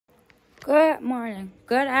Good morning,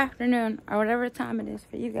 good afternoon, or whatever time it is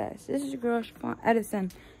for you guys. This is your girl, Siobhan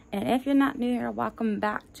Edison. And if you're not new here, welcome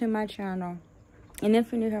back to my channel. And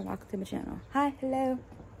if you're new here, welcome to my channel. Hi, hello.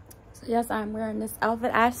 So yes, I'm wearing this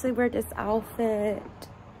outfit. I actually wear this outfit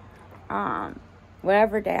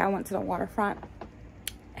whatever day I went to the waterfront.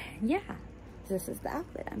 And yeah, this is the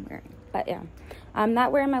outfit I'm wearing. But yeah, I'm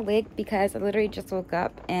not wearing my wig because I literally just woke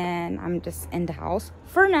up and I'm just in the house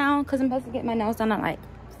for now because I'm supposed to get my nails done at like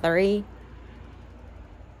 3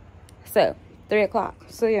 o'clock.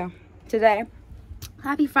 So yeah, today,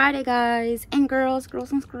 happy Friday, guys and girls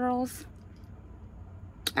and squirrels.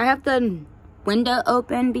 I have the window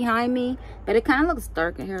open behind me, but it kind of looks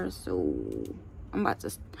dark in here, so I'm about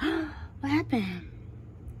to what happened?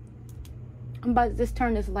 I'm about to just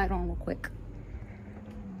turn this light on real quick.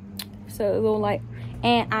 So a little light,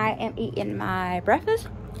 and I am eating my breakfast.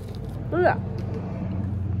 Yeah.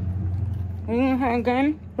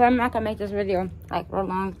 Again, but I'm not gonna make this video like real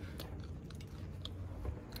long.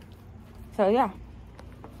 So yeah,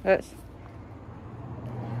 I'm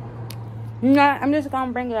just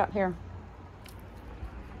gonna bring it up here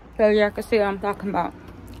so you can see what I'm talking about.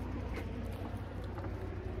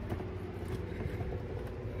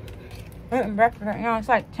 Eating breakfast right now. It's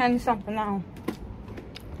like 10 something now.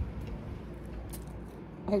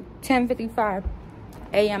 Like 10:55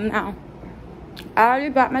 a.m. now. I already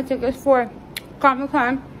bought my tickets for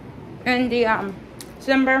Comic-Con in the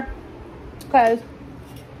December, because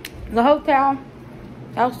the hotel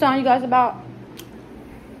I was telling you guys about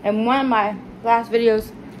in one of my last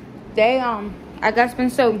videos, they I guess been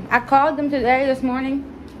so I called them today this morning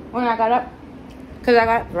when I got up, because I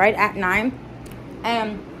got up right at 9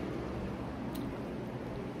 and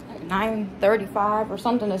 9:35 or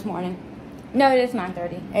something this morning. No, it is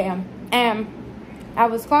 9:30 a.m. and I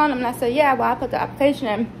was calling them and I said, yeah, well, I put the application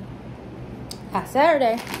in last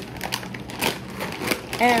Saturday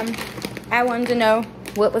and I wanted to know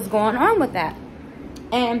what was going on with that.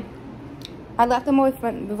 And I left them with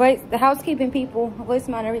the housekeeping people,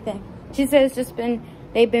 voicemail and everything. She said it's just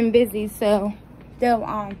they've been busy, so they'll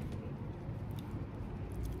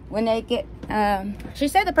when they get she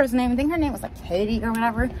said the person's name, I think her name was like Katie or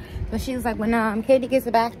whatever, but she was like, when Katie gets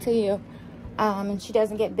it back to you, and she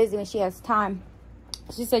doesn't get busy when she has time,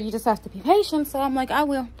 she said you just have to be patient. So I'm like, I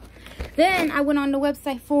will. Then I went on the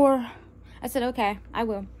website I said, okay, I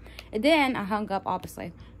will. And then I hung up,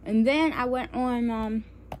 obviously. And then I went on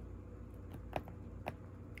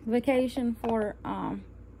vacation for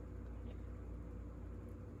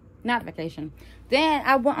not vacation. Then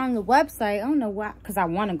I went on the website. I don't know why, because I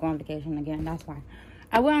want to go on vacation again. That's why.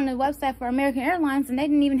 I went on the website for American Airlines and they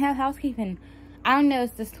didn't even have housekeeping. I don't know,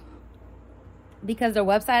 it's just because their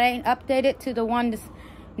website ain't updated to the one that's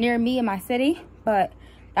near me in my city, but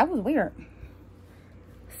that was weird.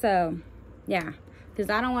 So yeah, because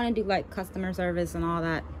I don't want to do like customer service and all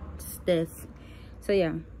that stuff. So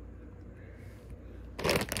yeah,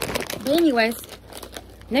 but anyways,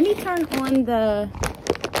 let me turn on the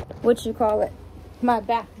my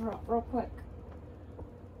backdrop real quick,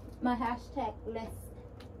 my hashtag list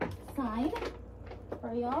sign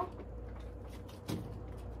for y'all.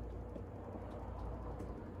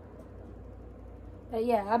 But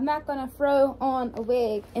yeah, I'm not gonna throw on a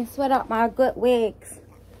wig and sweat out my good wigs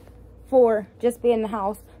for just being in the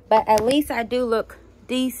house. But at least I do look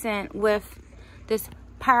decent with this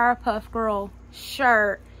Powerpuff Girl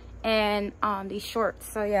shirt and these shorts.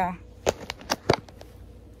 So yeah.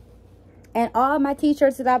 And all my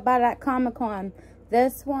t-shirts that I bought at Comic-Con.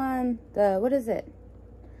 This one, what is it?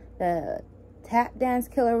 The Tap Dance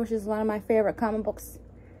Killer, which is one of my favorite comic books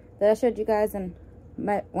that I showed you guys in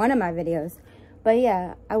one of my videos. But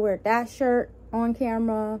yeah, I wear that shirt on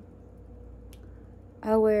camera.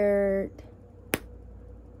 I wear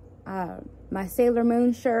my Sailor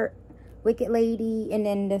Moon shirt, Wicked Lady, and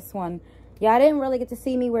then this one. Yeah, I didn't really get to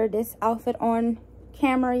see me wear this outfit on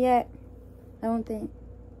camera yet. I don't think.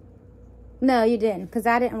 No, you didn't, because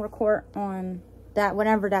I didn't record on that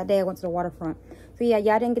whenever that day I went to the waterfront. So yeah,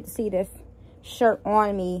 y'all didn't get to see this shirt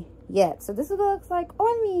on me yet. So this is what it looks like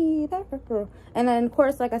on me. And then of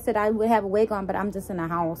course, like I said, I would have a wig on, but I'm just in the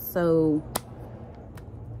house, so.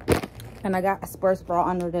 And I got a sports bra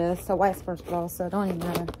under this, a white sports bra, so it don't even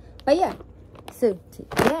matter. But yeah, so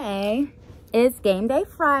today is game day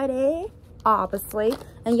Friday, obviously.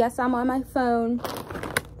 And yes, I'm on my phone,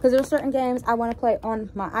 because there's certain games I want to play on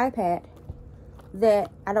my iPad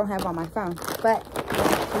that I don't have on my phone. But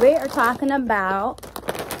we are talking about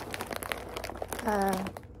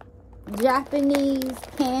Japanese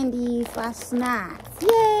candy / snacks.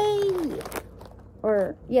 Yay!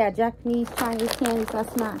 or yeah, Japanese, Chinese candies,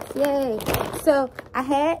 that's snacks. Yay. So I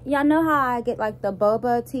y'all know how I get like the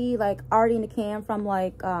boba tea like already in the can from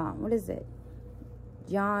like what is it,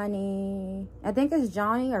 Johnny, I think it's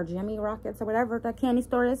Johnny or Jimmy Rockets or whatever the candy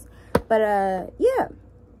store is. But yeah,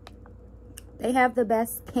 they have the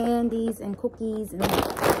best candies and cookies and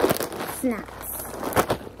snacks.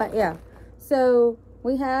 But yeah, so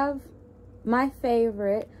we have my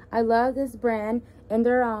favorite. I love this brand, and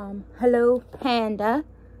they're Hello Panda,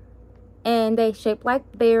 and they shape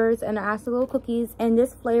like bears, and they're actually little cookies. And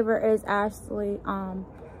this flavor is actually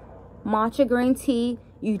matcha green tea.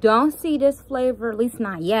 You don't see this flavor, at least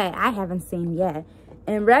not yet. I haven't seen yet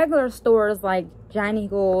in regular stores like Giant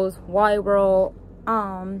Eagles, Wide World,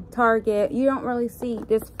 Target. You don't really see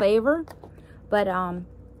this flavor. But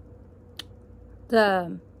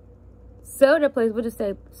the soda place, we'll just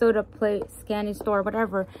say soda place, candy store,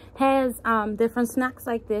 whatever, has different snacks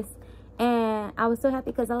like this. And I was so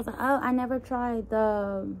happy because I was like, oh, I never tried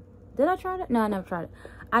the, did I try it? No, I never tried it.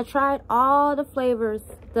 I tried all the flavors,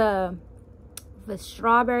 the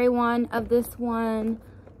strawberry one of this one,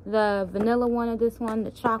 the vanilla one of this one,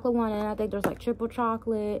 the chocolate one, and I think there's like triple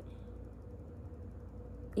chocolate.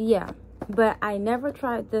 Yeah, but I never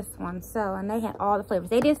tried this one. So, and they had all the flavors.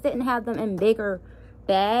 They just didn't have them in bigger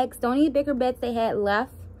bags. The only bigger bags they had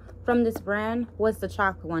left from this brand was the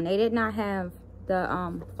chocolate one. They did not have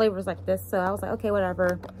the flavors like this. So I was like, okay,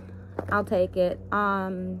 whatever, I'll take it.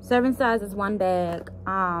 Serving size is 1 bag.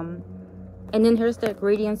 And then here's the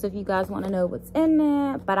ingredients if you guys want to know what's in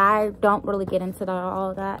there. But I don't really get into all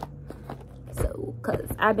of that. So, because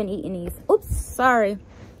I've been eating these. Oops, sorry.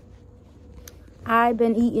 I've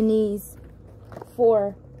been eating these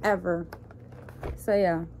forever. So,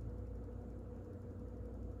 yeah.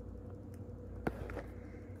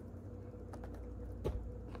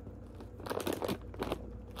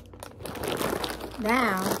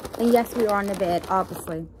 Now, and yes, we are on the bed,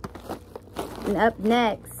 obviously. And up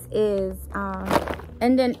next is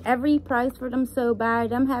and then every price for them, so by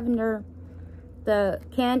them having the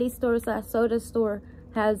candy store / soda store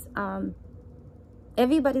has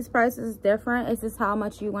everybody's price is different. It's just how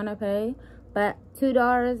much you want to pay. But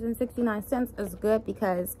 $2.69 is good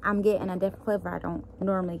because I'm getting a different flavor I don't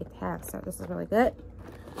normally get to have. So this is really good.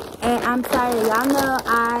 And I'm sorry, y'all know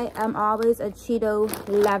I am always a Cheeto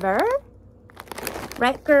lover.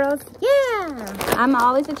 Right, girls? Yeah! I'm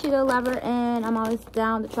always a Cheeto lover, and I'm always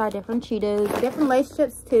down to try different Cheetos. Different Lay's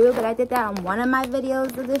chips, too, but I did that on one of my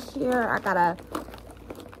videos of this year. I gotta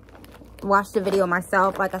watch the video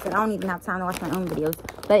myself. Like I said, I don't even have time to watch my own videos.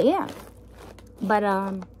 But, yeah. But,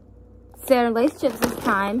 Sarah Lay's chips this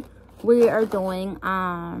time, we are doing,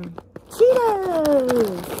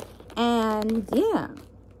 Cheetos! And, yeah.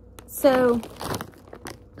 So,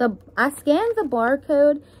 I scanned the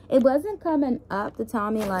barcode. It wasn't coming up to tell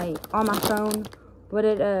me like on my phone, but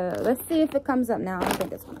it let's see if it comes up now. I don't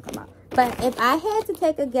think it's gonna come up. But if I had to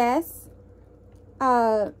take a guess,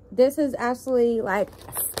 this is actually like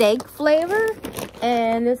steak flavor,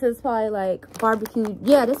 and this is probably like barbecue.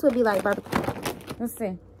 Yeah, this would be like barbecue. Let's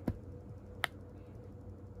see.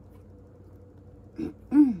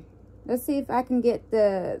 Let's see if I can get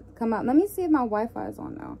the come up. Let me see if my Wi-Fi is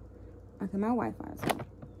on now. Okay, my Wi-Fi is on.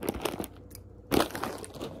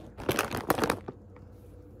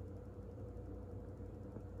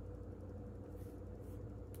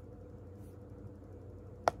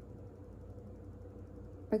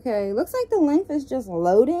 Okay, looks like the link is just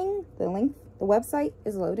loading. The website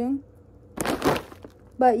is loading.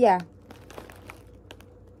 But yeah.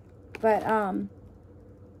 But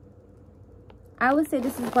I would say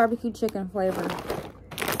this is barbecue chicken flavor.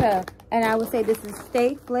 So, and I would say this is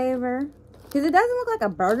steak flavor. Because it doesn't look like a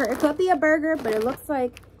burger. It could be a burger, but it looks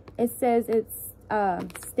like it says it's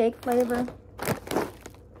steak flavor.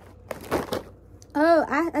 Oh,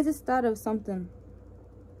 I just thought of something.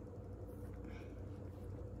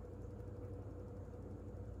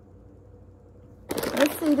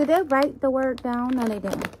 Let's see, did they write the word down? No, they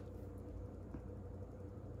didn't.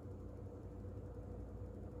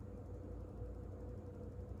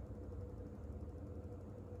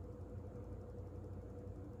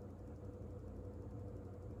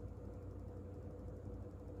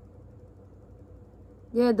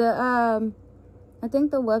 Yeah, I think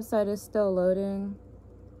the website is still loading.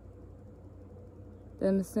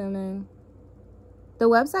 I'm assuming. The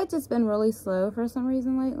website's just been really slow for some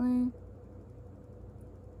reason lately.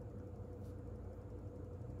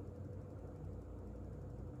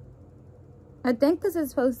 I think because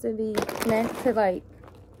it's supposed to be meant to, like,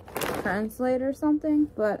 translate or something,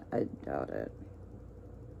 but I doubt it.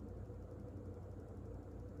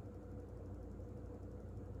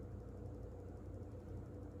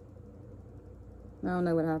 I don't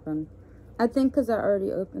know what happened. I think because I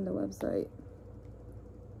already opened the website.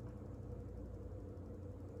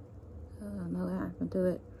 I don't know what happened to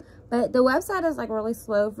it. But the website is like really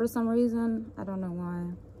slow for some reason. I don't know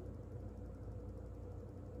why.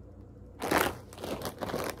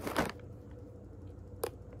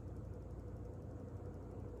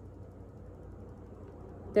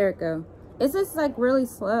 There it go. It's just like really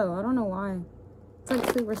slow. I don't know why. It's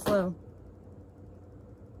like super slow.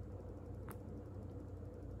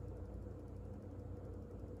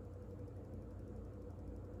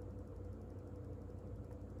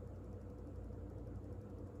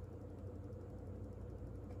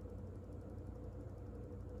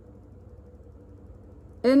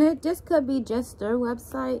 And it just could be just their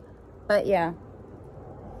website. But yeah.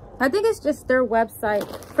 I think it's just their website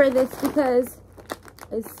for this because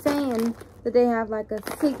it's saying that they have like a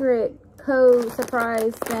secret code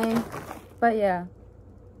surprise thing. But yeah.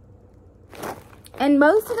 And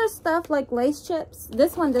most of their stuff, like lace chips,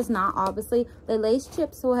 this one does not, obviously. The lace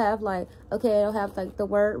chips will have like, okay, it'll have like the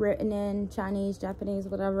word written in Chinese, Japanese,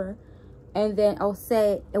 whatever. And then I'll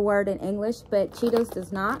say a word in English, but Cheetos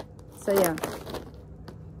does not. So yeah.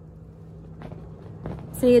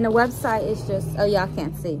 See, and the website is just, oh, y'all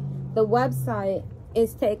can't see. The website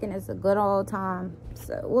is taking us a good old time.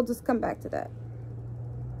 So we'll just come back to that.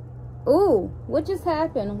 Ooh, what just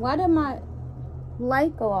happened? Why did my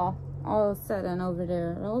light go off all of a sudden over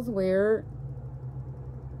there? That was weird.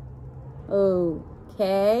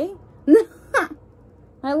 Okay.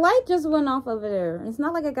 My light just went off over there. It's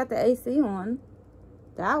not like I got the AC on.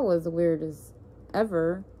 That was weird as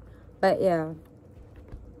ever. But yeah.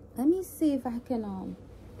 Let me see if I can,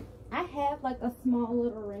 I have like a small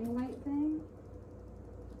little ring light thing.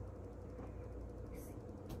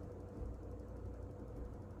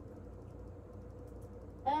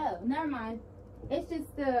 Oh, never mind. It's just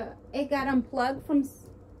it got unplugged from.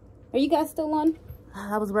 Are you guys still on?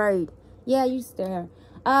 I was worried. Yeah, you still here.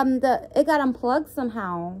 It got unplugged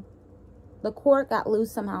somehow. The cord got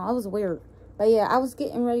loose somehow. It was weird. But yeah, I was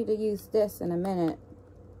getting ready to use this in a minute.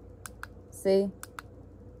 See?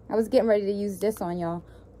 I was getting ready to use this on y'all.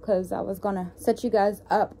 Because I was going to set you guys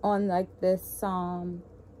up on like this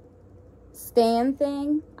stand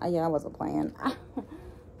thing. Yeah, I wasn't playing.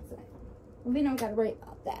 We don't got to worry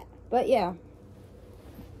about that. But yeah.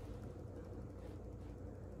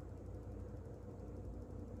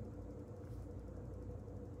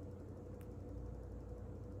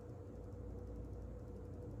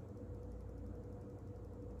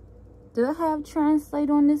 Do I have Translate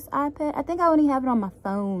on this iPad? I think I only have it on my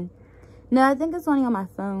phone. No, I think it's only on my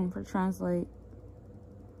phone for Translate.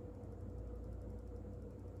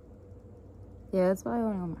 Yeah, it's probably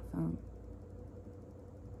only on my phone.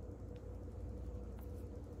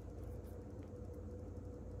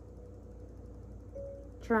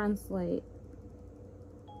 Translate.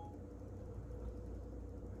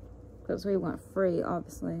 Because we went free,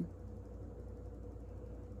 obviously.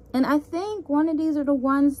 And I think one of these are the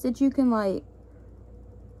ones that you can like,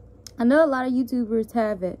 I know a lot of YouTubers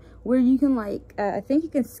have it, where you can like, I think you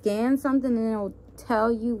can scan something and it'll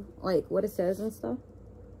tell you like what it says and stuff.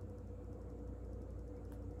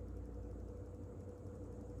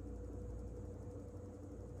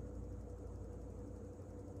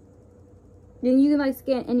 Then you can like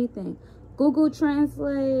scan anything. Google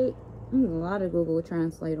Translate. There's a lot of Google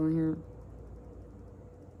Translate on here.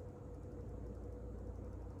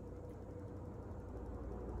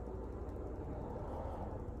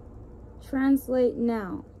 Translate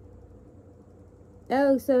now.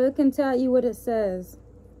 Oh, so it can tell you what it says.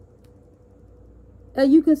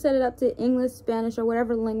 You can set it up to English, Spanish, or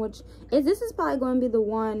whatever language. This is probably going to be the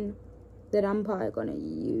one that I'm probably going to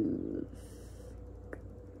use.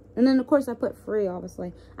 And then, of course, I put free,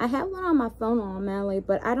 obviously. I have one on my phone automatically,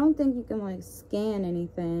 but I don't think you can, like, scan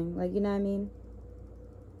anything. Like, you know what I mean?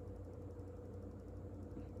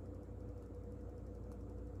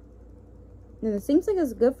 And it seems like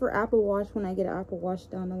it's good for Apple Watch when I get an Apple Watch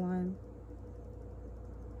down the line.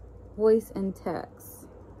 Voice and text.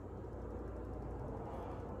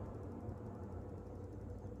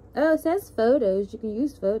 Oh, it says photos. You can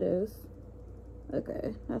use photos.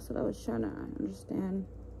 Okay, that's what I was trying to understand.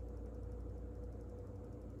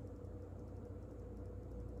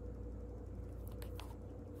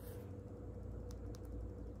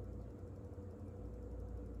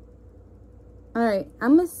 Alright,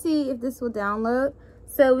 I'm going to see if this will download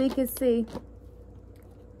so we can see.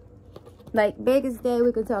 Like, biggest day,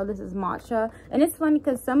 we can tell this is matcha. And it's funny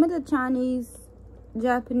because some of the Chinese,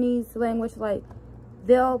 Japanese language, like,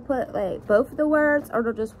 they'll put, like, both the words or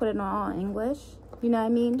they'll just put it all in English. You know what I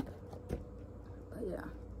mean? But, yeah.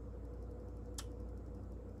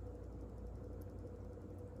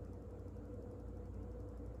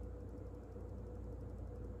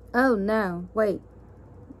 Oh, no. Wait.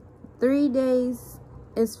 3 days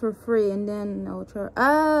is for free and then no charge.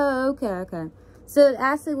 Oh, okay. So it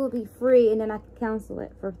actually will be free and then I can cancel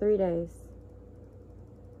it for 3 days.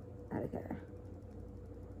 Okay.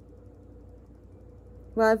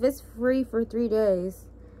 Well, if it's free for 3 days,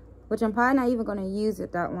 which I'm probably not even going to use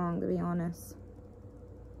it that long, to be honest.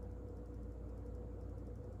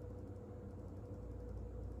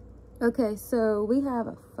 Okay, so we have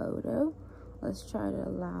a photo. Let's try to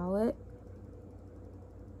allow it.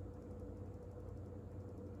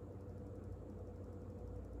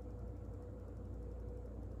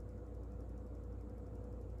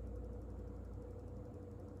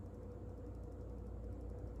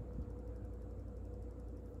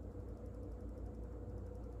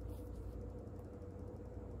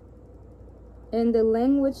 And the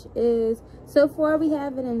language is, so far we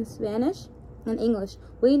have it in Spanish and English.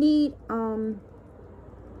 We need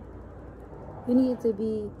it to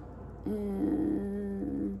be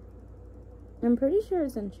I'm pretty sure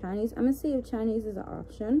it's in Chinese. I'm gonna see if Chinese is an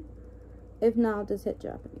option. If not, I'll just hit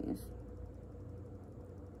Japanese.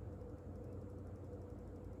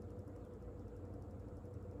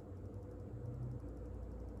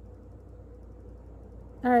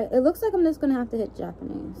 Alright, it looks like I'm just gonna have to hit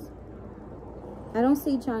Japanese. I don't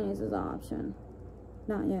see Chinese as an option.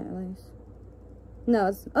 Not yet, at least. No,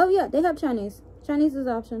 it's... Oh, yeah, they have Chinese. Chinese is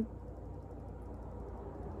an option.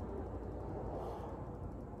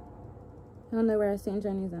 I don't know where I stand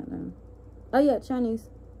Chinese at now. Oh, yeah, Chinese.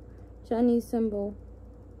 Chinese symbol.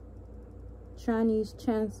 Chinese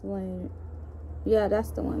translator. Yeah,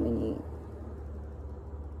 that's the one we need.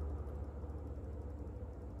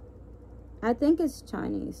 I think it's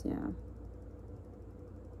Chinese, yeah.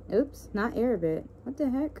 Oops, not Arabic. What the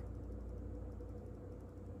heck?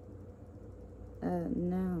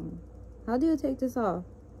 No. How do you take this off?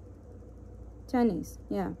 Chinese,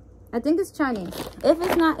 yeah. I think it's Chinese. If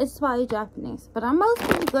it's not, it's probably Japanese. But I'm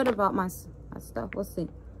mostly good about my stuff. We'll see.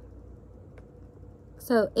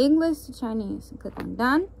 So, English to Chinese. Click on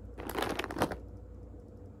done.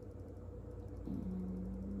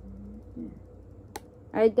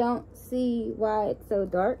 I don't see why it's so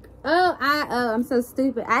dark. Oh, I'm so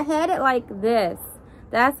stupid. I had it like this.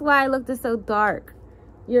 That's why it looked so dark.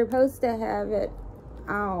 You're supposed to have it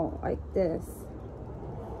out like this.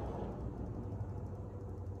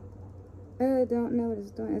 I don't know what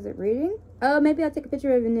it's doing. Is it reading? Oh, maybe I'll take a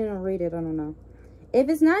picture of it and then I'll read it. I don't know. If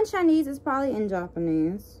it's not in Chinese, it's probably in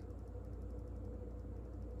Japanese.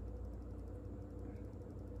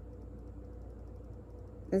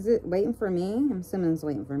 Is it waiting for me? I'm assuming it's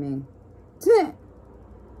waiting for me.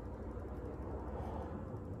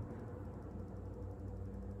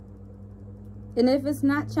 And if it's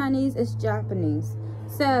not Chinese, it's Japanese.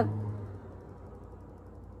 So,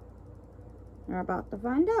 we're about to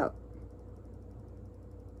find out.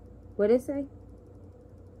 What did it say?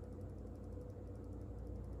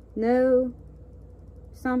 No.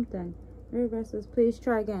 Something. Everybody says, please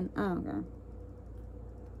try again. Oh, okay.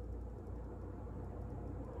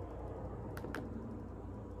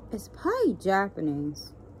 It's probably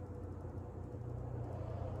Japanese.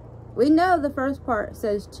 We know the first part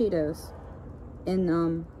says Cheetos in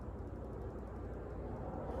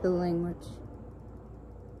the language.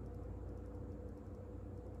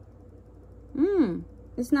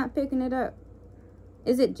 It's not picking it up.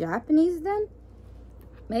 Is it Japanese then?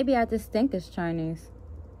 Maybe I just think it's Chinese.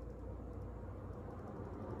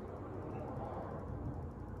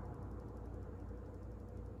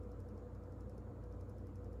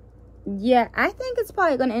 Yeah, I think it's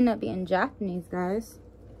probably going to end up being Japanese, guys.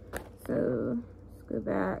 So, let's go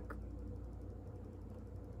back.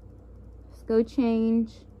 Let's go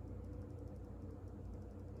change.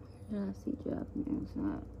 Yeah, I see Japanese.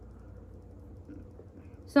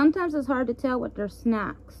 Sometimes it's hard to tell what they're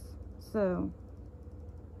snacks. So,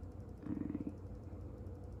 alright.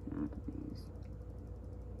 Japanese.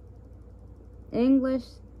 English.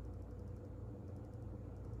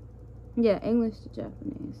 Yeah, English to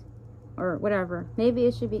Japanese. Or whatever. Maybe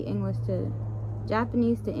it should be English to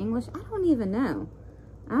Japanese to English. I don't even know.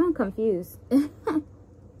 I'm confused.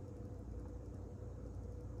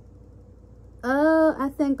 Oh, I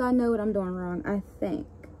think I know what I'm doing wrong. I think.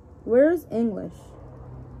 Where's English?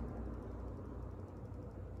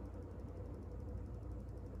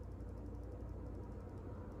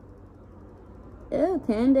 Oh,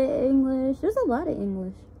 Canada English. There's a lot of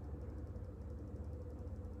English.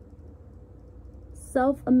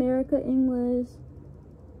 South America English.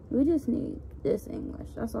 We just need this English.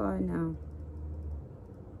 That's all I know.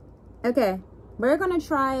 Okay. We're going to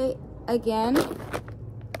try again.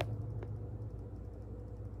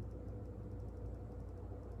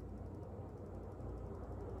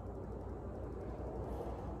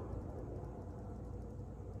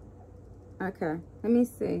 Okay, let me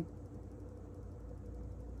see.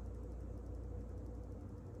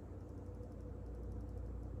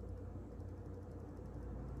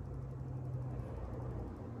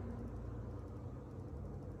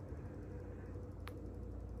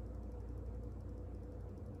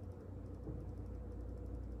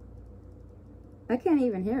 I can't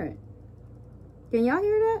even hear it. Can y'all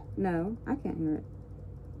hear that? No, I can't hear it.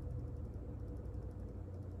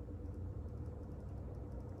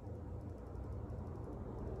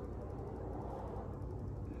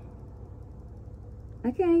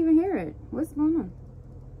 I can't even hear it. What's going on?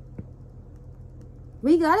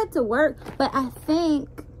 We got it to work, but I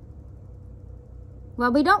think...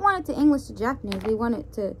 Well, we don't want it to English to Japanese. We want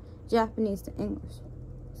it to Japanese to English.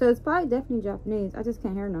 So it's probably definitely Japanese. I just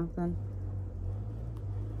can't hear nothing.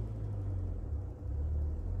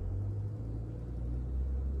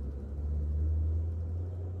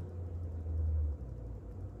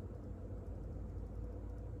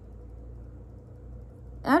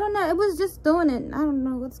 I don't know. It was just doing it. I don't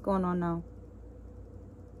know what's going on now.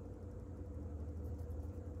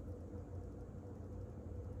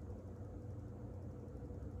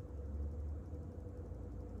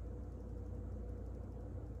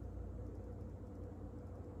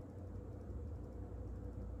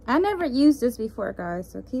 I never used this before, guys,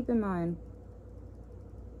 so keep in mind.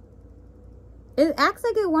 It acts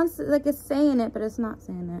like it wants to, like it's saying it, but it's not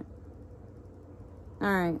saying it.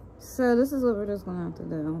 Alright, so this is what we're just gonna have to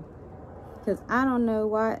do. Because I don't know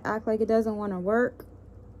why it acts like it doesn't want to work.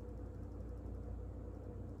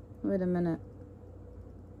 Wait a minute.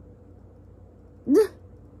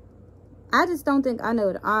 I just don't think I know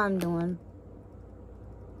what I'm doing.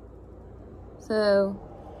 So...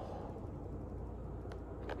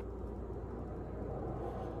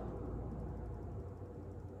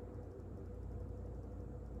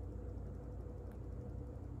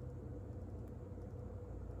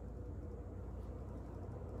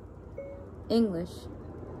 English.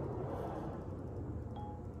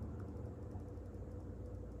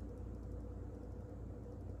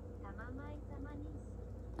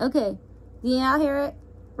 Okay, do y'all hear it?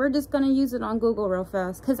 We're just gonna use it on Google real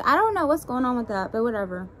fast because I don't know what's going on with that, but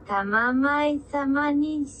whatever. Okay,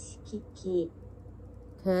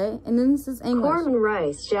 and then this is English. Corn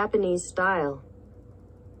rice, Japanese style.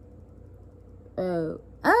 Oh,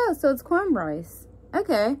 so it's corn rice.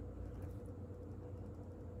 Okay.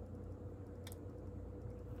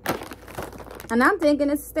 And I'm thinking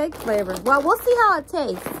it's steak flavor. Well, we'll see how it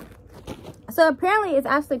tastes. So apparently it's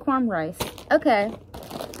actually corn rice. Okay.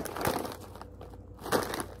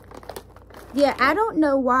 Yeah, I don't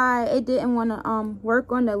know why it didn't want to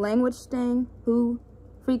work on the language thing. Who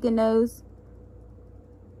freaking knows?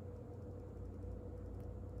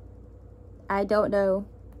 I don't know.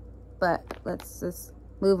 But let's just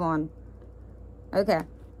move on. Okay.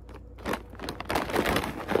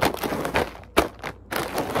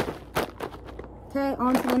 Okay,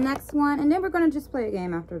 on to the next one. And then we're going to just play a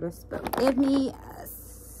game after this. But give me a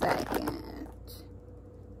second.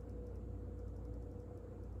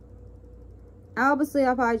 Obviously,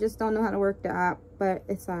 I probably just don't know how to work the app. But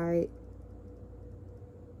it's alright.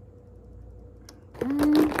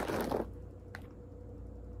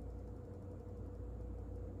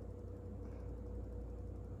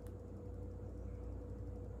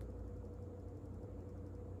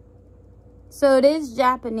 So it is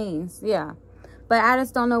Japanese, yeah. But I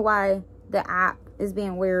just don't know why the app is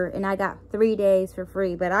being weird. And I got 3 days for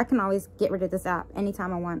free. But I can always get rid of this app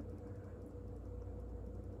anytime I want.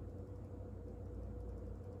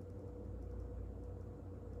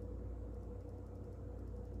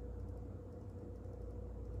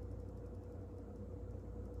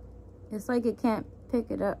 It's like it can't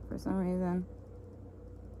pick it up for some reason.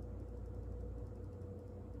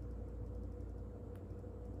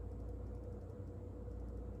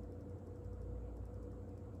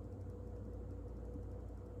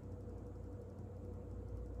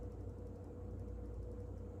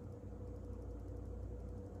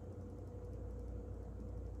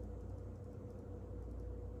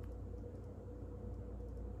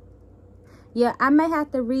 Yeah, I may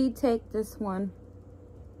have to retake this one.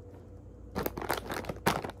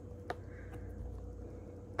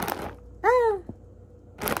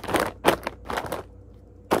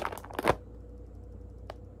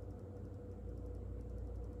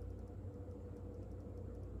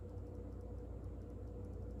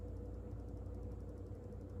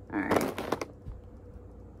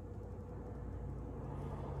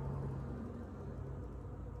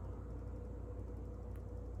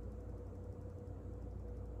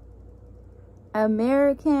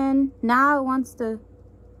 American. Now it wants to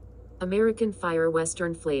American Fire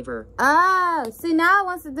Western flavor. Oh, see, now it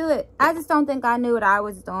wants to do it. I just don't think I knew what I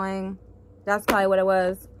was doing. That's probably what it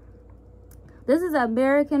was. This is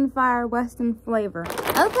American Fire Western flavor.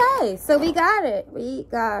 Okay, so we got it. We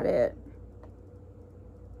got it.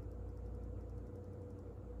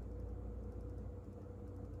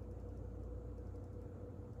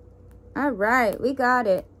 All right, we got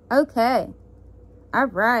it. Okay. All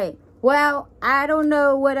right. Well, I don't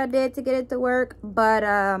know what I did to get it to work, but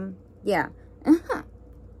yeah.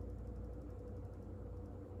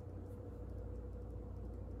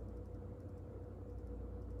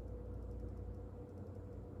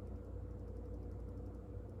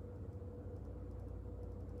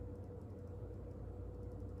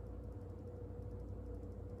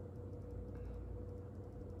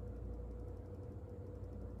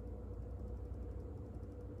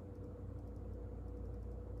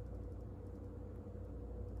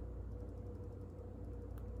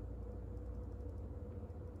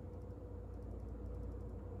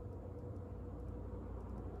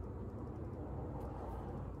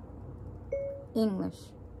 English.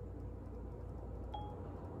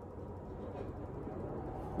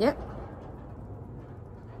 Yep.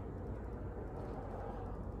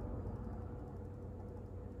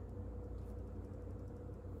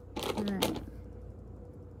 All right.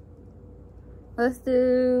 Let's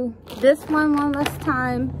do this one last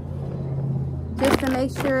time, just to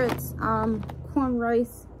make sure it's corn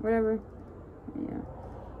rice, whatever. Yeah.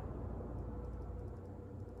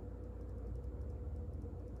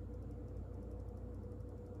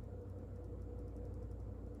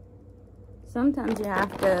 Sometimes you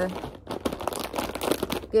have to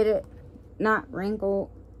get it not wrinkled.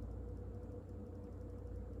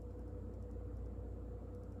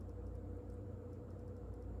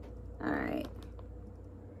 All right.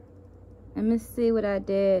 Let me see what I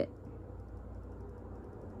did.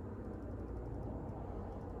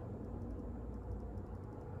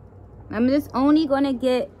 I'm just only gonna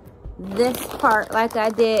get this part like I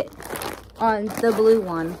did on the blue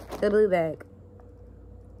one, the blue bag.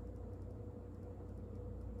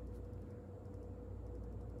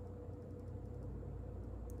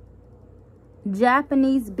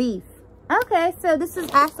 Japanese beef. Okay, so this is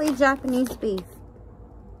actually Japanese beef.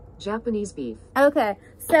 Japanese beef. Okay,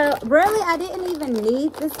 so really I didn't even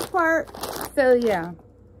need this part. So yeah.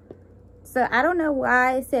 So I don't know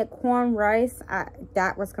why it said corn rice.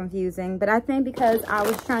 That was confusing. But I think because I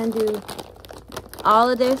was trying to do all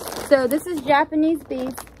of this. So this is Japanese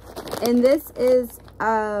beef. And this is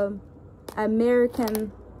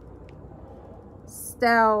American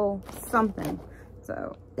style something.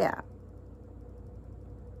 So yeah.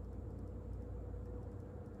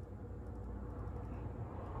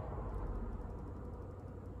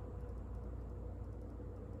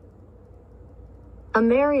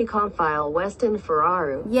 American Fire Western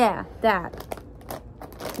Ferraro. Yeah, that.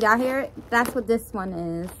 Y'all hear it? That's what this one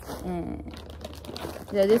is. And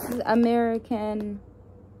yeah, this is American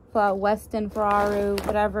Fire Western Ferraro,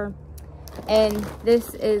 whatever. And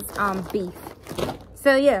this is beef.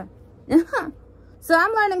 So yeah. So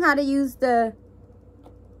I'm learning how to use the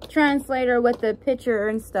translator with the picture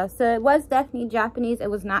and stuff. So it was definitely Japanese. It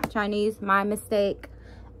was not Chinese. My mistake.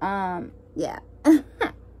 Yeah.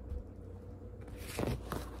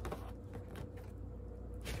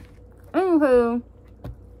 Anywho,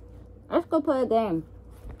 let's go play a game.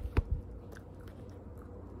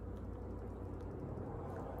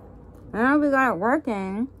 Now we got it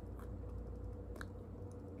working.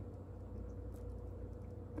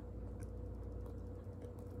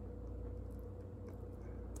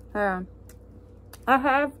 I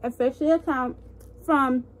have a official account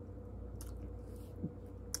from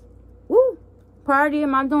party in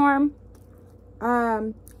my dorm.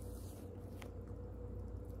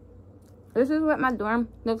 This is what my dorm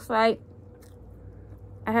looks like.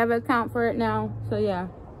 I have an account for it now, so yeah.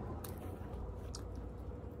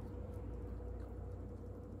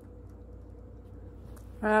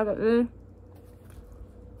 I have it.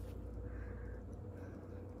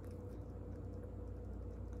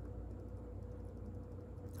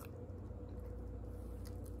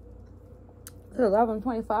 It's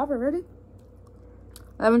 11:25 already.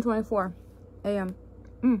 11:24 a.m.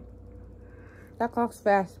 That clock's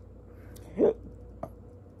fast.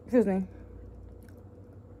 Excuse me.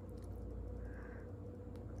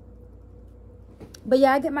 But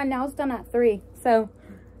yeah, I get my nails done at 3. So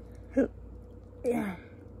yeah.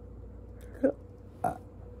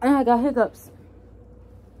 And I got hiccups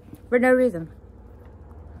for no reason.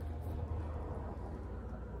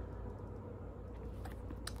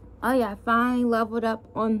 Oh yeah, I finally leveled up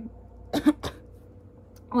on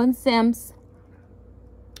on Sims.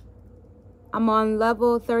 I'm on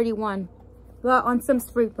level 31. Well, on Sims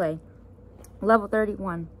Free Play. Level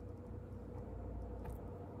 31.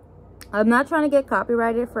 I'm not trying to get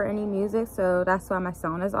copyrighted for any music, so that's why my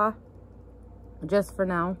sound is off. Just for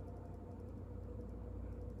now.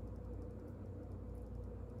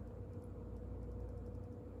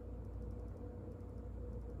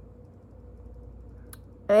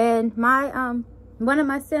 And my one of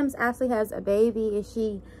my Sims actually has a baby, and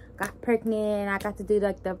she got pregnant. I got to do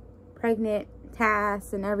like the pregnant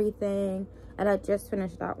tasks and everything, and I just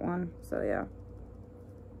finished that one. So yeah,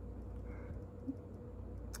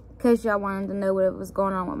 in case y'all wanted to know what was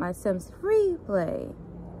going on with my Sims Free Play.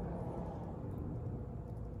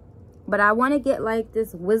 But I want to get like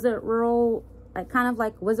this wizard world, like kind of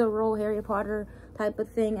like wizard world Harry Potter type of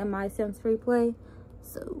thing in my Sims Free Play.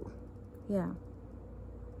 So yeah.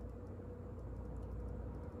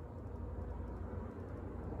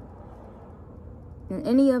 And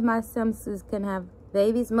any of my Sims can have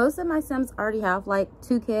babies. Most of my Sims already have like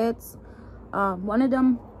 2 kids. One of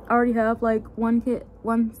them already have like 1 kid,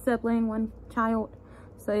 1 sibling, 1 child.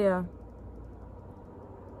 So yeah.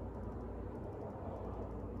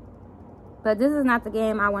 But this is not the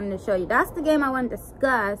game I wanted to show you. That's the game I want to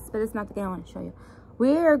discuss, but it's not the game I want to show you.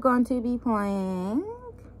 We are going to be playing.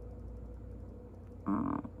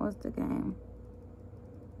 What's the game?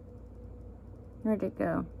 Where'd it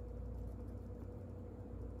go?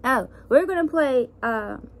 Oh, we're going to play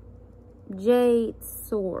Jade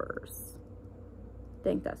Source. I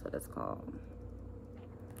think that's what it's called.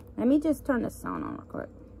 Let me just turn the sound on real quick.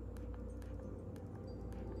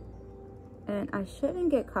 And I shouldn't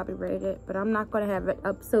get copyrighted, but I'm not going to have it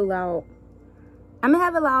up so loud. I'm going to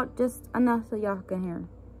have it loud just enough so y'all can hear.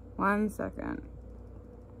 1 second.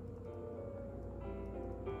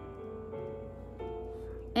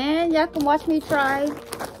 And y'all can watch me try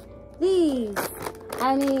these.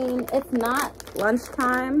 I mean, it's not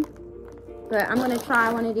lunchtime, but I'm going to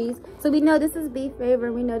try one of these. So we know this is beef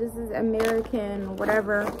flavor. We know this is American,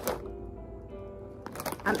 whatever.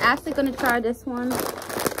 I'm actually going to try this one.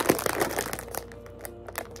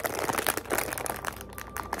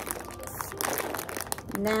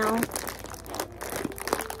 Now,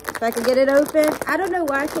 if I can get it open. I don't know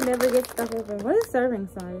why I can never get stuff open. What is serving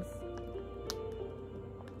size?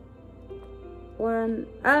 1.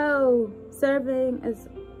 Oh, serving is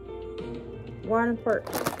 1 quart.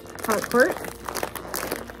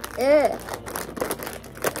 Ew.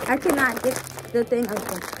 I cannot get the thing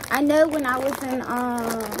open. I know when I was in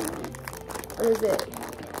what is it?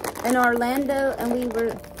 In Orlando, and we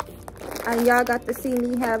were, y'all got to see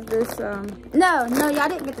me have this. No, y'all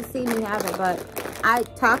didn't get to see me have it, but I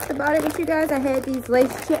talked about it with you guys. I had these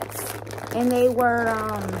Lace chips, and they were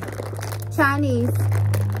Japanese.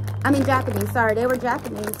 Sorry, they were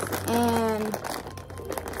Japanese, and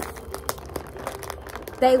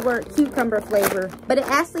they were cucumber flavor, but it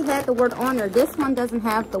actually had the word on there. This one doesn't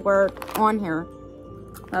have the word on here.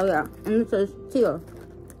 Oh yeah, and it says teal.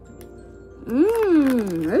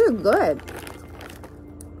 This is good.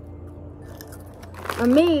 For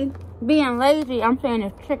me, being lazy, I'm saying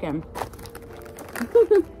it's chicken.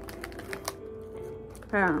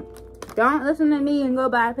 Yeah. Don't listen to me and go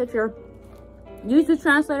buy a picture. Use the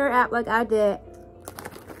translator app like I did.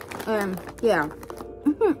 And yeah.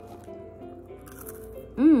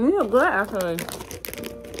 These are good actually.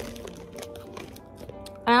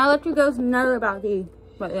 And I'll let you guys know about these.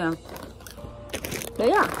 But yeah. But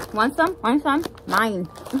yeah. Want some? Want some? Mine.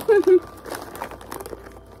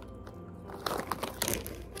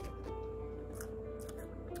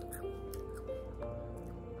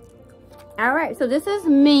 Alright, so this is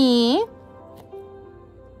me.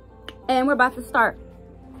 And we're about to start.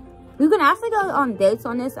 You can actually go on dates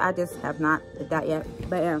on this. I just have not did that yet.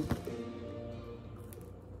 But yeah.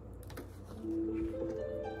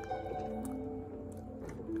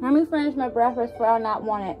 Let me finish my breakfast before I not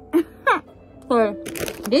want it. So,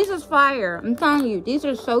 these is fire. I'm telling you, these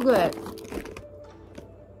are so good.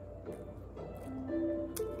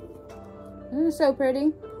 This is so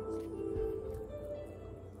pretty.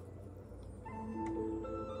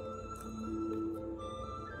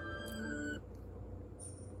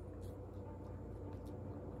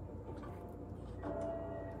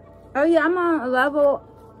 Oh yeah, I'm on level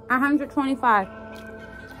 125.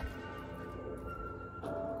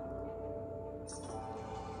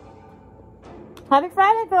 Happy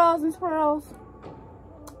Friday, girls and squirrels.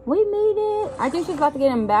 We made it. I think she's about to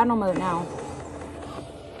get in battle mode now.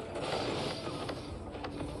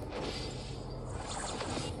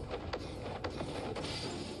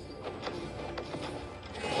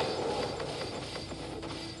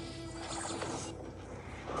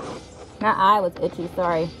 My eye was itchy,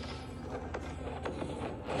 sorry.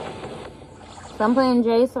 So I'm playing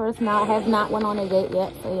Jay Source now. I have not went on a date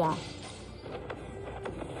yet, so yeah.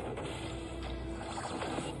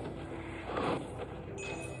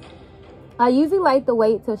 I usually like to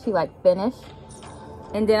wait till she like finish,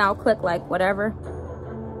 and then I'll click like whatever.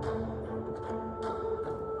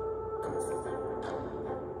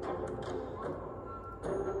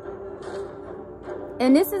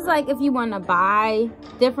 And this is like if you want to buy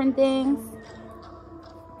different things.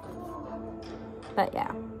 But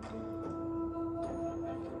yeah.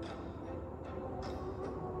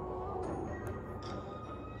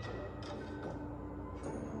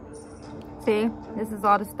 See, this is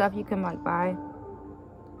all the stuff you can like buy.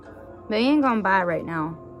 But you ain't gonna buy right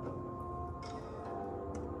now.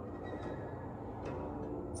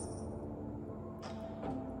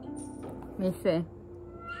 Let me see.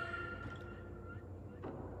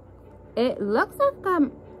 It looks like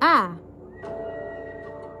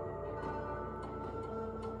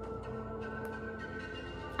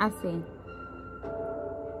I see.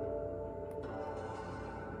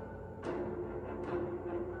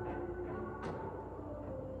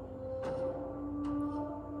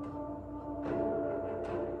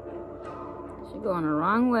 She's going the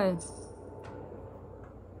wrong way.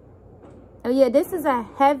 Oh yeah, this is a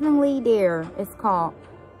Heavenly Deer, it's called.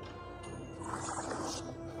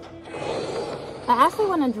 I actually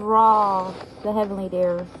want to draw the Heavenly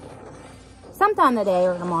Deer sometime today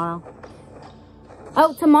or tomorrow.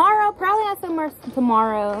 Oh, tomorrow? Probably not somewhere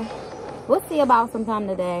tomorrow. We'll see about sometime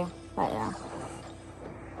today. But yeah.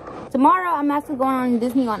 Tomorrow, I'm actually going on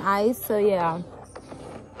Disney on Ice. So yeah.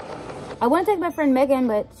 I want to take my friend Megan,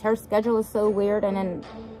 but her schedule is so weird. And then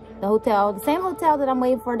the same hotel that I'm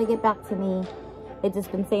waiting for to get back to me. It's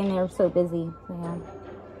just been saying they're so busy. So yeah.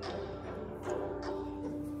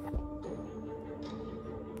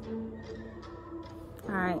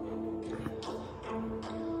 All right.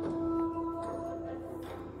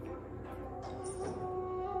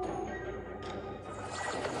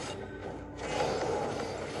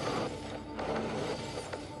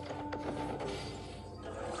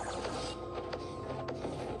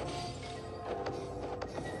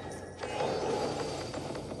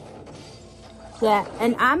 Yeah,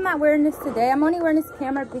 and I'm not wearing this today. I'm only wearing this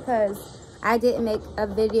camera because I didn't make a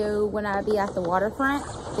video when I be at the waterfront,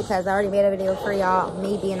 because I already made a video for y'all,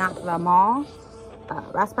 me being at the mall,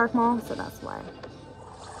 Ross Park Mall, so that's why.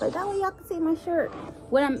 But that way y'all can see my shirt.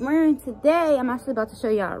 What I'm wearing today, I'm actually about to show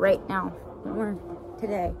y'all right now. What I'm wearing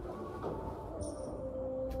today.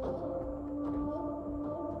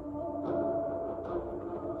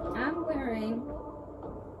 I'm wearing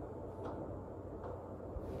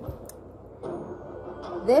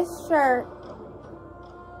this shirt.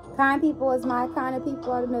 Kind people is my kind of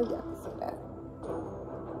people. I don't know if y'all can see that.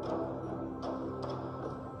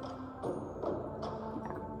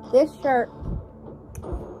 Yeah. This shirt,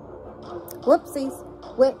 whoopsies,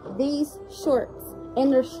 with these shorts.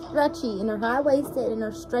 And they're stretchy, and they're high-waisted, and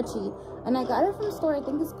they're stretchy. And I got it from a store, I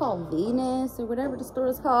think it's called Venus, or whatever the store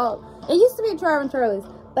is called. It used to be Travel and Charlie's.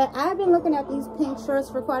 But I've been looking at these pink shirts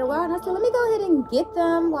for quite a while, and I said, let me go ahead and get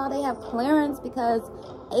them while they have clearance, because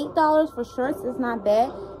 $8 for shirts is not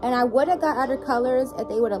bad. And I would have got other colors if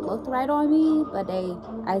they would have looked right on me, but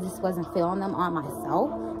I just wasn't feeling them on myself.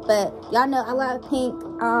 But y'all know I love pink.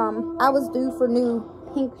 I was due for new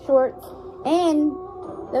pink shorts, and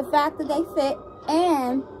the fact that they fit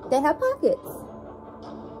and they have pockets,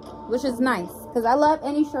 which is nice, because I love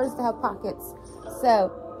any shirts that have pockets.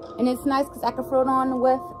 So, and it's nice because I can throw it on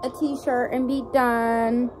with a t-shirt and be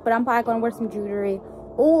done. But I'm probably going to wear some jewelry,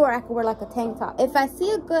 or I could wear like a tank top. If I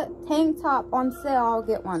see a good tank top on sale, I'll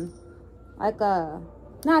get one. Like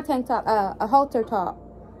not a tank top, a halter top,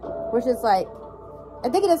 which is like, I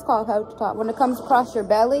think it is called halter top, when it comes across your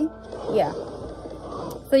belly. Yeah.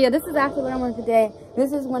 So yeah, this is actually what I'm wearing today.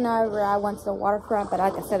 This is whenever I went to the waterfront, but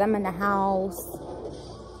like I said, I'm in the house.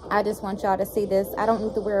 I just want y'all to see this. I don't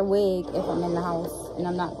need to wear a wig if I'm in the house, and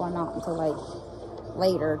I'm not going out until like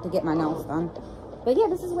later to get my nails done. But yeah,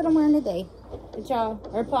 this is what I'm wearing today. But y'all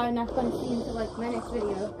are probably not going to see until like my next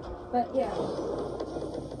video. But yeah.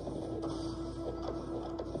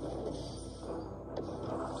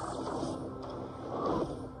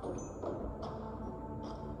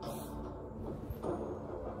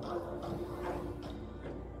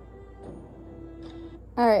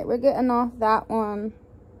 Alright, we're getting off that one.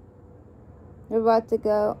 We're about to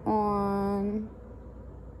go on,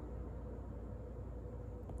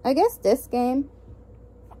 I guess, this game.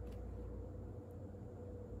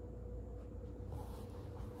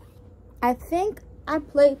 I think I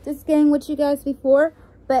played this game with you guys before,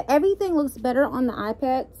 but everything looks better on the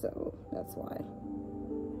iPad, so that's why.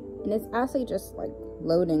 And it's actually just like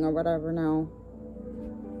loading or whatever now.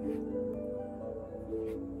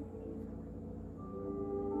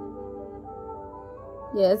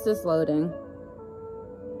 Yeah, it's just loading.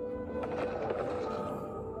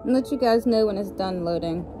 I'll let you guys know when it's done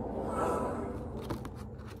loading.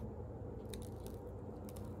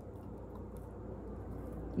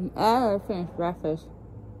 I finished breakfast.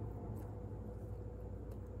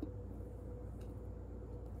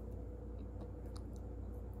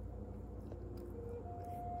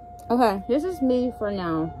 Okay, this is me for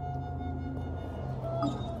now.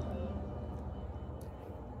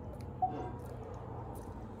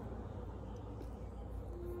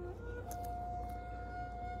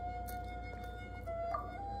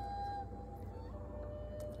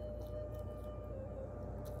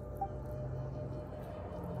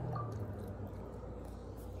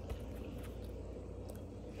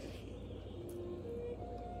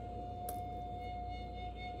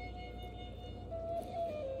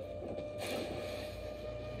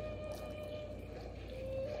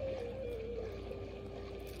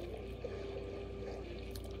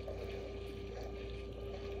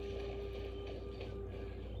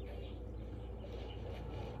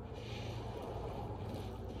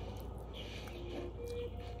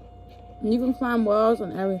 You can climb walls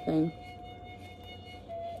and everything.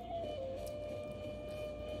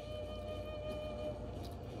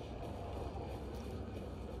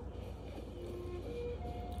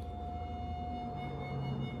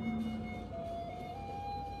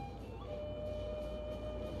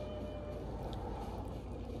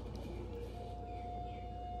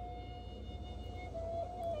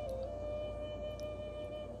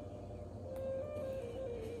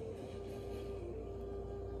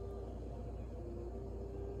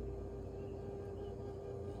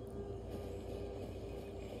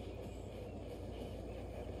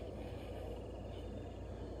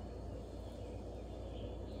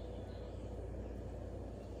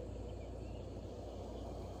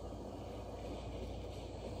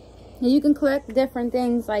 You can collect different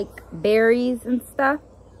things like berries and stuff.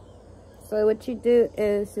 So what you do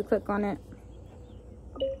is you click on it.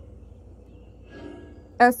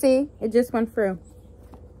 Oh, see? It just went through.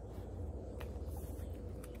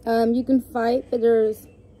 You can fight, but there's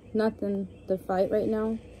nothing to fight right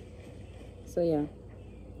now. So yeah.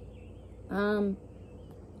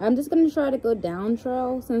 I'm just gonna try to go down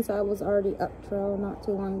trail since I was already up trail not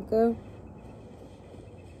too long ago.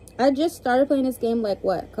 I just started playing this game like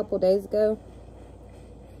what, a couple days ago.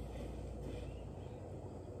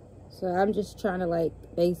 So I'm just trying to like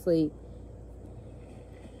basically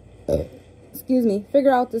excuse me,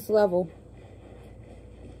 figure out this level.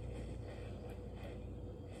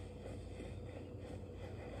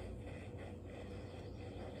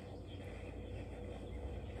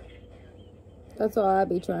 That's all I'd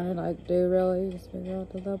be trying to like do really, just figure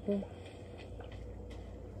out the level.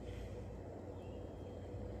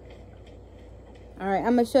 Alright,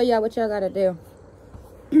 I'm gonna show y'all what y'all gotta do.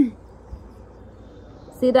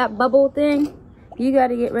 See that bubble thing? You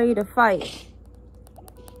gotta get ready to fight.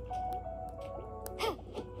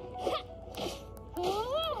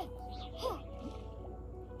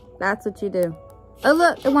 That's what you do. Oh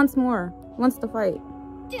look, it wants more. It wants to fight.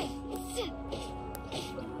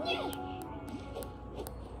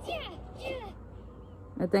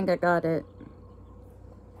 I think I got it.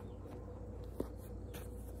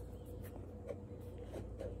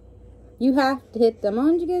 You have to hit them. Why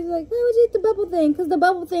don't you guys like, why would you hit the bubble thing? Because the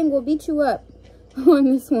bubble thing will beat you up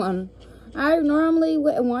on this one. I normally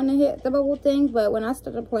wouldn't want to hit the bubble thing, but when I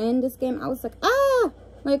started playing this game, I was like, ah!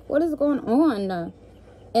 Like, what is going on?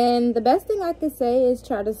 And the best thing I could say is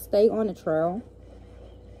try to stay on the trail.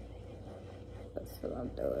 That's what I'm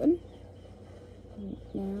doing. Right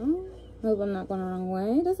now. Hope I'm not going the wrong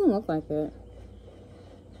way. It doesn't look like it.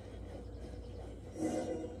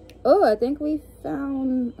 Oh, I think we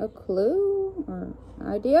found a clue or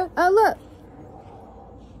idea. Oh, look.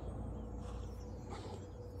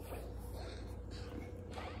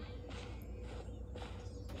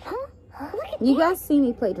 You guys see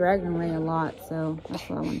me play Dragon Ray a lot, so that's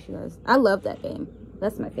what I want you guys. I love that game.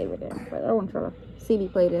 That's my favorite game. But I want you to see me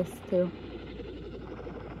play this too.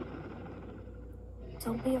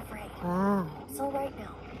 Don't be afraid. Wow. It's all right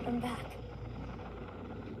now. I'm back.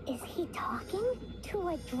 Is he talking to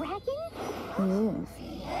a dragon?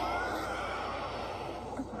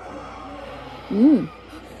 Yes.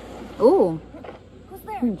 Ooh. Who's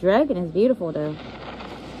there? The dragon is beautiful though.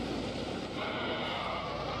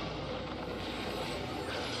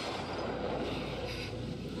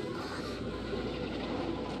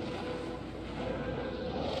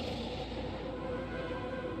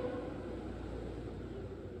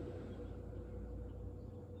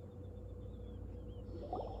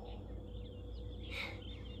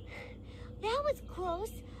 That was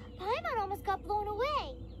close. I'm Paimon almost got blown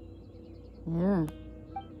away. Yeah.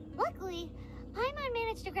 Luckily, Paimon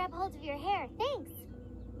managed to grab hold of your hair. Thanks.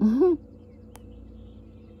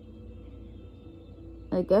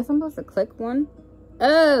 I guess I'm supposed to click one.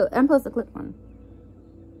 Oh, I'm supposed to click one.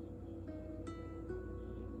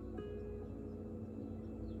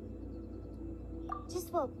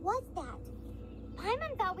 Just what was that?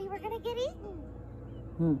 Paimon thought we were gonna get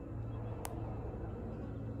eaten.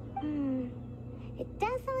 It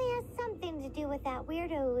definitely has something to do with that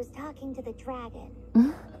weirdo who was talking to the dragon.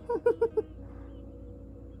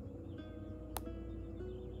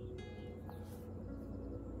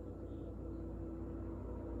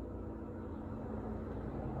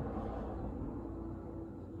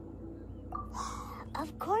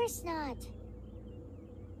 Of course not.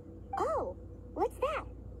 Oh, what's that?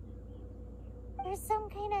 There's some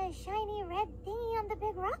kind of shiny red thingy on the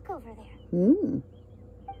big rock over there.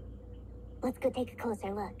 Let's go take a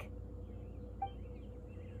closer look.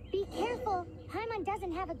 Be careful. Paimon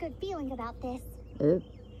doesn't have a good feeling about this. Oops.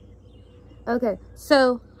 Okay,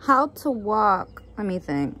 so how to walk? Let me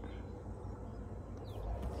think.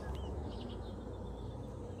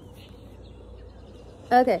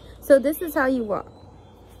 Okay, so this is how you walk.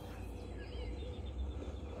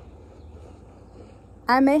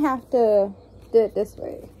 I may have to do it this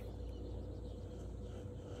way.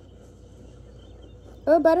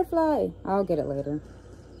 Oh, butterfly. I'll get it later.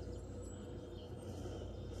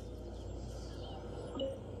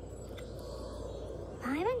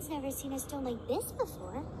 Paimon's never seen a stone like this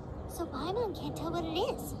before, so Paimon can't tell what it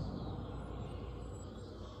is.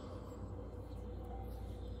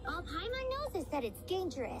 All Paimon knows is that it's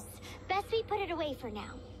dangerous. Best we put it away for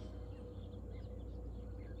now.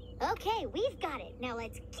 Okay, we've got it. Now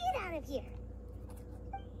let's get out of here.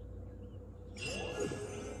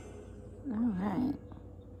 All right.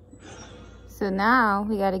 So now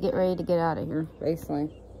we got to get ready to get out of here,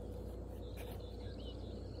 basically.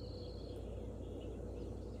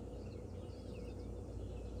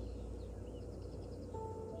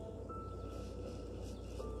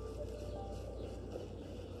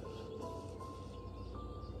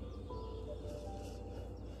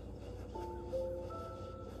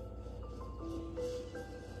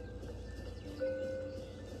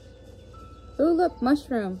 Oh, look,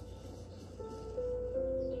 mushroom.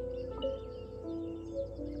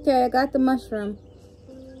 Okay, I got the mushroom.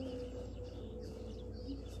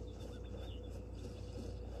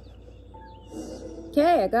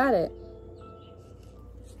 Okay, I got it.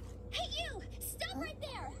 Hey, you! Stop right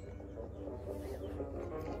there!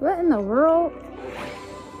 What in the world?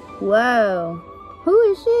 Whoa. Who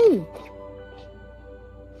is she?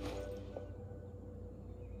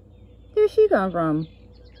 Where's she come from?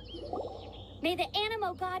 May the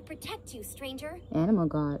Anemo God protect you, stranger. Animal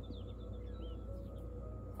God.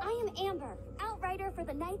 I am Amber, outrider for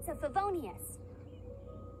the Knights of Favonius.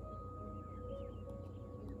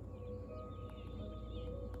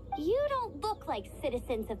 You don't look like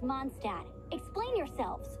citizens of Mondstadt. Explain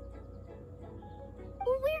yourselves.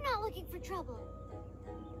 We're not looking for trouble.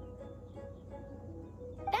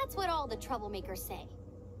 That's what all the troublemakers say.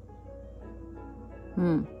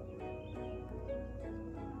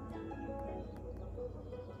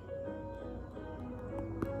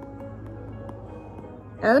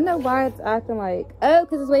 I don't know why it's acting like... Oh,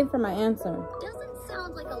 because it's waiting for my answer. Doesn't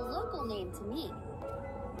sound like a local name to me.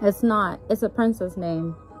 It's not. It's a princess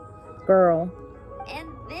name. Girl. And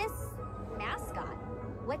this mascot,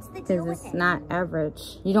 what's the deal Because with it's it? not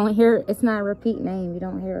average. You don't hear... It's not a repeat name. You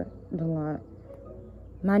don't hear it a lot.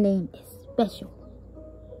 My name is special.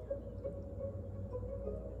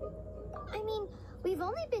 I mean, we've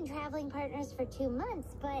only been traveling partners for 2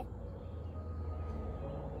 months, but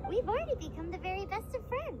we've already become the very best of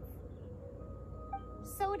friends.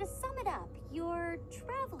 So to sum it up, you're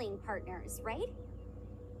traveling partners, right?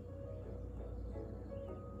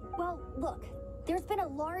 Well, look, there's been a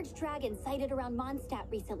large dragon sighted around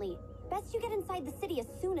Mondstadt recently. Best you get inside the city as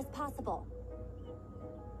soon as possible.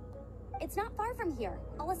 It's not far from here.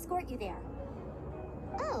 I'll escort you there.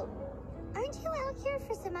 Oh, aren't you out here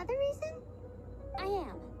for some other reason? I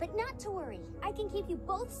am, but not to worry. I can keep you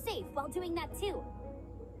both safe while doing that too.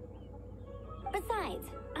 Besides,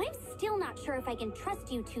 I'm still not sure if I can trust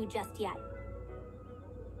you two just yet.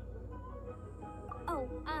 Oh,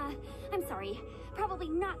 I'm sorry. Probably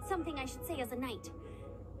not something I should say as a knight.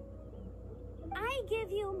 I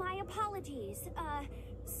give you my apologies,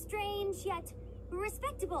 strange yet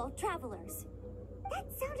respectable travelers. That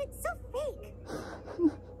sounded so fake.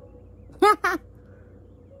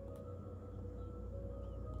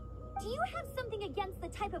 Do you have something against the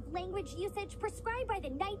type of language usage prescribed by the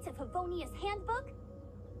Knights of Favonius Handbook?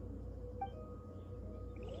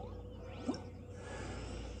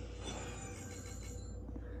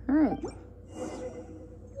 Alright.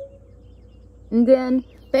 And then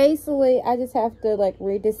basically I just have to like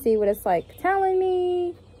read to see what it's like telling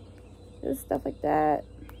me. Just stuff like that.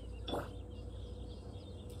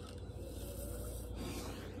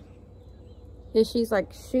 And she's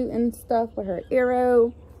like shooting stuff with her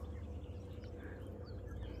arrow.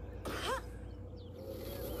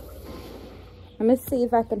 I'm gonna see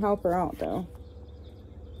if I can help her out though.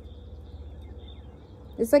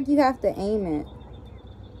 It's like you have to aim it.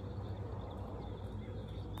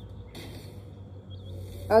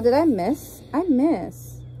 Oh, did I miss? I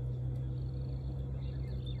missed.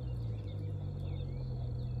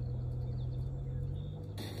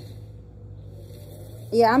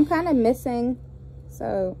 Yeah, I'm kind of missing.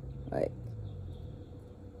 So, like.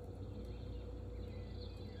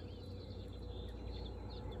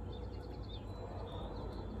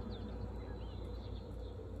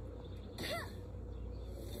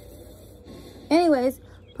 Anyways,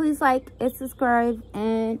 please like and subscribe,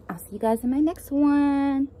 and I'll see you guys in my next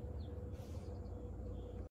one.